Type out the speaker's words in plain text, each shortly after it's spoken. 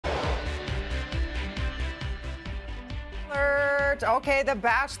it. Okay, the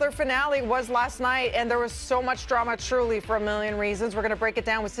Bachelor finale was last night, and there was so much drama, truly, for a million reasons. We're going to break it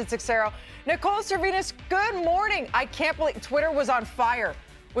down with Sid Sixero. Nicole Cervinas, good morning. I can't believe Twitter was on fire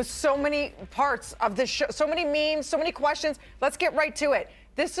with so many parts of this show, so many memes, so many questions. Let's get right to it.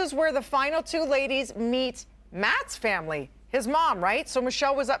 This is where the final two ladies meet Matt's family, his mom, right? So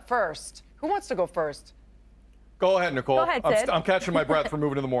Michelle was up first. Who wants to go first? Go ahead, Nicole. Go ahead, Sid. I'm catching my breath for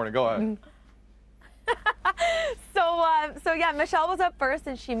moving in the morning. Go ahead. So yeah, Michelle was up first,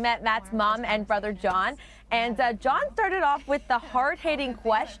 and she met Matt's mom and brother John. And John started off with the hard-hitting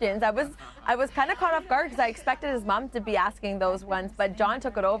questions. I was kind of caught off guard because I expected his mom to be asking those ones, but John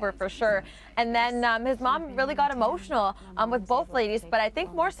took it over for sure. And then his mom really got emotional with both ladies, but I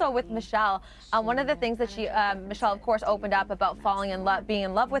think more so with Michelle. One of the things that Michelle, of course, opened up about falling in love, being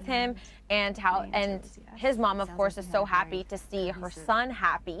in love with him, and his mom, of course, is so happy to see her son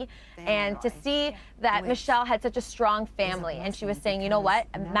happy and to see that Michelle had such a strong family. And she was saying, you know what,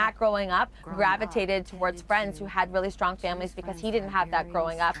 Matt growing up gravitated towards friends who had really strong families because he didn't have that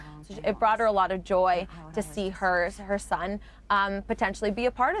growing up. So it brought her a lot of joy to see her son potentially be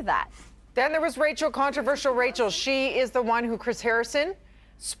a part of that. Then there was Rachel, controversial Rachel. She is the one who Chris Harrison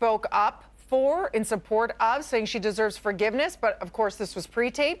spoke up for in support of, saying she deserves forgiveness. But of course, this was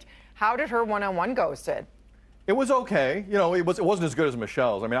pre-taped. How did her one-on-one go, Sid? It was okay. You know, it wasn't as good as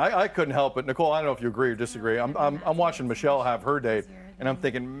Michelle's. I mean, I couldn't help it. Nicole, I don't know if you agree or disagree. I'm watching Michelle have her date, and I'm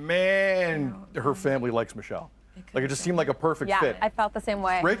thinking, man, her family likes Michelle. Like, it just seemed like a perfect fit. Yeah, I felt the same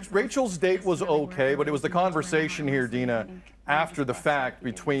way. Rachel's date was okay, but it was the conversation here, Dina, after the fact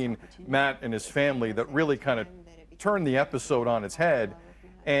between Matt and his family that really kind of turned the episode on its head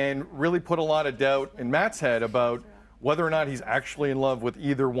and really put a lot of doubt in Matt's head about whether or not he's actually in love with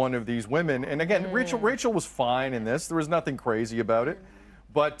either one of these women. And again, Rachel was fine in this. There was nothing crazy about it.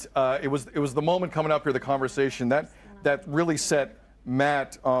 But it was the moment coming up here, the conversation, that really set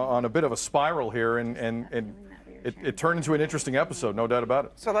Matt on a bit of a spiral here, and it turned into an interesting episode, no doubt about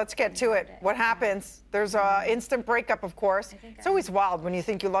it. So let's get to it. What happens? There's an instant breakup, of course. It's always wild when you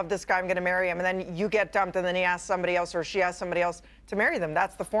think you love this guy, I'm going to marry him, and then you get dumped, and then he asks somebody else or she asks somebody else to marry them.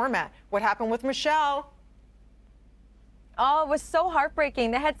 That's the format. What happened with Michelle? Oh, it was so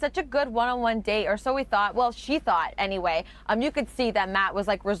heartbreaking. They had such a good one-on-one date, or so we thought. Well, she thought anyway. You could see that Matt was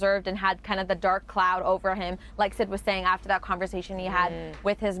like reserved and had kind of the dark cloud over him, like Sid was saying after that conversation he had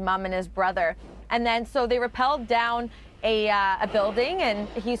with his mom and his brother. And then so they rappelled down a building, and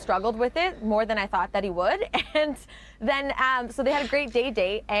he struggled with it more than I thought that he would. And then so they had a great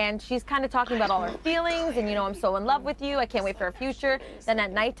date, and she's kind of talking about all her feelings, and, you know, I'm so in love with you, I can't wait for our future. Then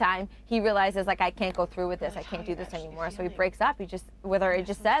at nighttime he realizes, like, I can't go through with this, I can't do this anymore. So he breaks up. He just with her, he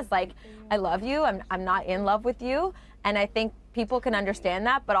just says, like, I love you, I'm not in love with you. And I think people can understand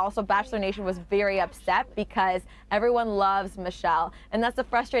that, but also Bachelor Nation was very upset because everyone loves Michelle. And that's the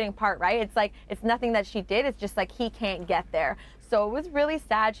frustrating part, right? It's like, it's nothing that she did, it's just like he can't get there. So it was really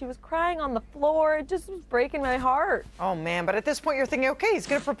sad. She was crying on the floor. It just was breaking my heart. Oh, man. But at this point, you're thinking, okay, he's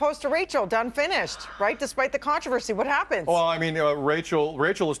going to propose to Rachel. Done, finished, right? Despite the controversy. What happens? Well, I mean,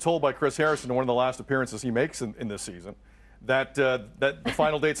 Rachel is told by Chris Harrison in one of the last appearances he makes in this season that the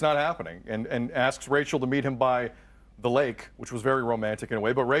final date's not happening, and asks Rachel to meet him by the lake, which was very romantic in a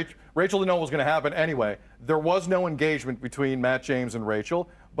way. But Rachel didn't know what was going to happen anyway. There was no engagement between Matt James and Rachel,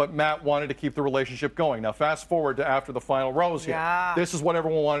 but Matt wanted to keep the relationship going. Now, fast forward to after the final rose here. Yeah. This is what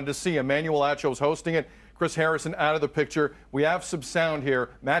everyone wanted to see. Emmanuel Acho's hosting it. Chris Harrison out of the picture. We have some sound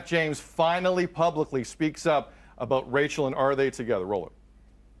here. Matt James finally publicly speaks up about Rachel and are they together. Roll it.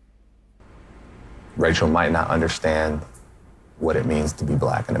 Rachel might not understand what it means to be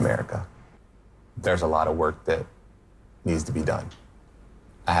black in America. There's a lot of work that needs to be done.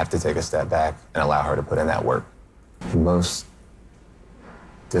 I have to take a step back and allow her to put in that work. The most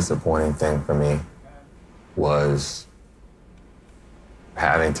disappointing thing for me was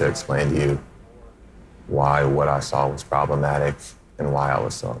having to explain to you why what I saw was problematic and why I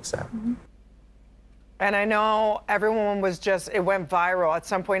was so upset. And I know everyone was just, it went viral. At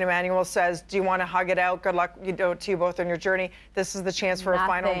some point, Emmanuel says, do you want to hug it out? Good luck to you both on your journey. This is the chance for a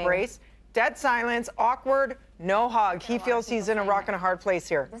final embrace. Dead silence, awkward, no hug. He feels he's in a rock and a hard place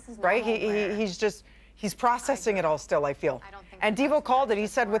here, right? He's processing it all still, I feel. And Devo called it. He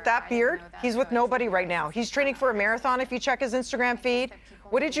said with that beard, he's with nobody right now. He's training for a marathon if you check his Instagram feed.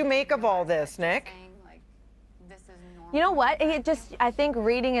 What did you make of all this, Nick? You know what? I think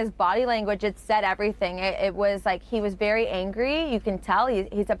reading his body language, it said everything. It was like he was very angry. You can tell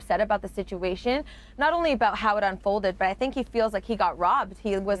he's upset about the situation, not only about how it unfolded, but I think he feels like he got robbed.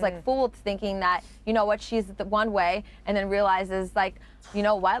 He was like fooled thinking that, you know what, she's the one way, and then realizes like, you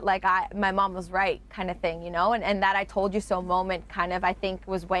know what, like my mom was right kind of thing, you know, and that I told you so moment kind of, I think,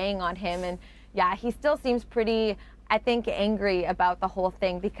 was weighing on him. And yeah, he still seems pretty, I think, angry about the whole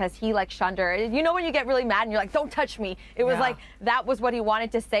thing because he like shunned her. You know when you get really mad and you're like, don't touch me. It was like, that was what he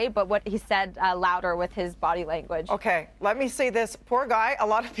wanted to say, but what he said louder with his body language. Okay, let me say this. Poor guy, a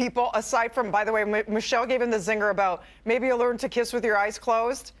lot of people, aside from, by the way, Michelle gave him the zinger about maybe you'll learn to kiss with your eyes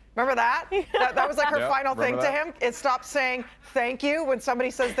closed. Remember that? That was like her final thing to him. It stopped saying thank you when somebody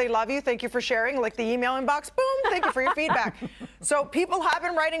says they love you. Thank you for sharing. Like the email inbox, boom, thank you for your feedback. So people have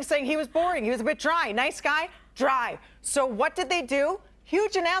been writing saying he was boring. He was a bit dry. Nice guy, dry. So what did they do?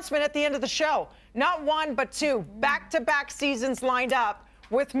 Huge announcement at the end of the show. Not one, but two back-to-back seasons lined up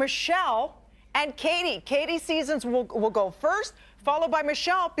with Michelle and Katie. Katie's seasons will go first, followed by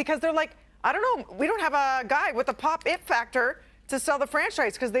Michelle, because they're like, I don't know, we don't have a guy with a pop it factor to sell the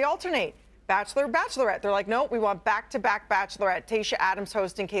franchise because they alternate. Bachelor, Bachelorette. They're like, no, we want back-to-back Bachelorette. Tayshia Adams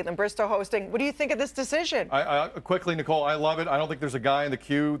hosting, Caitlin Bristow hosting. What do you think of this decision? Quickly, Nicole, I love it. I don't think there's a guy in the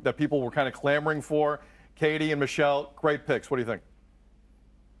queue that people were kind of clamoring for. Katie and Michelle, great picks. What do you think?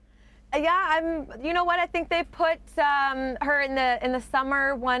 Yeah, you know what? I think they put her in the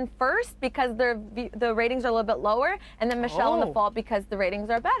summer one first because the ratings are a little bit lower, and then Michelle in the fall because the ratings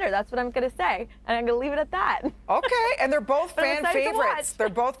are better. That's what I'm gonna say, and I'm gonna leave it at that. Okay, and they're both fan favorites. They're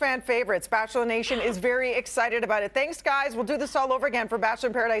both fan favorites. Bachelor Nation is very excited about it. Thanks, guys. We'll do this all over again for Bachelor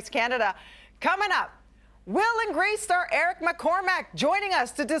in Paradise Canada. Coming up, Will and Grace star Eric McCormack joining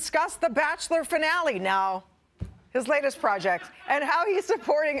us to discuss the Bachelor finale. Now, his latest project, and how he's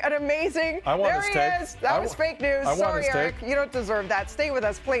supporting an amazing. There he is. That was fake news. Sorry, Eric. You don't deserve that. Stay with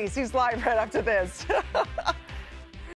us, please. He's live right after this.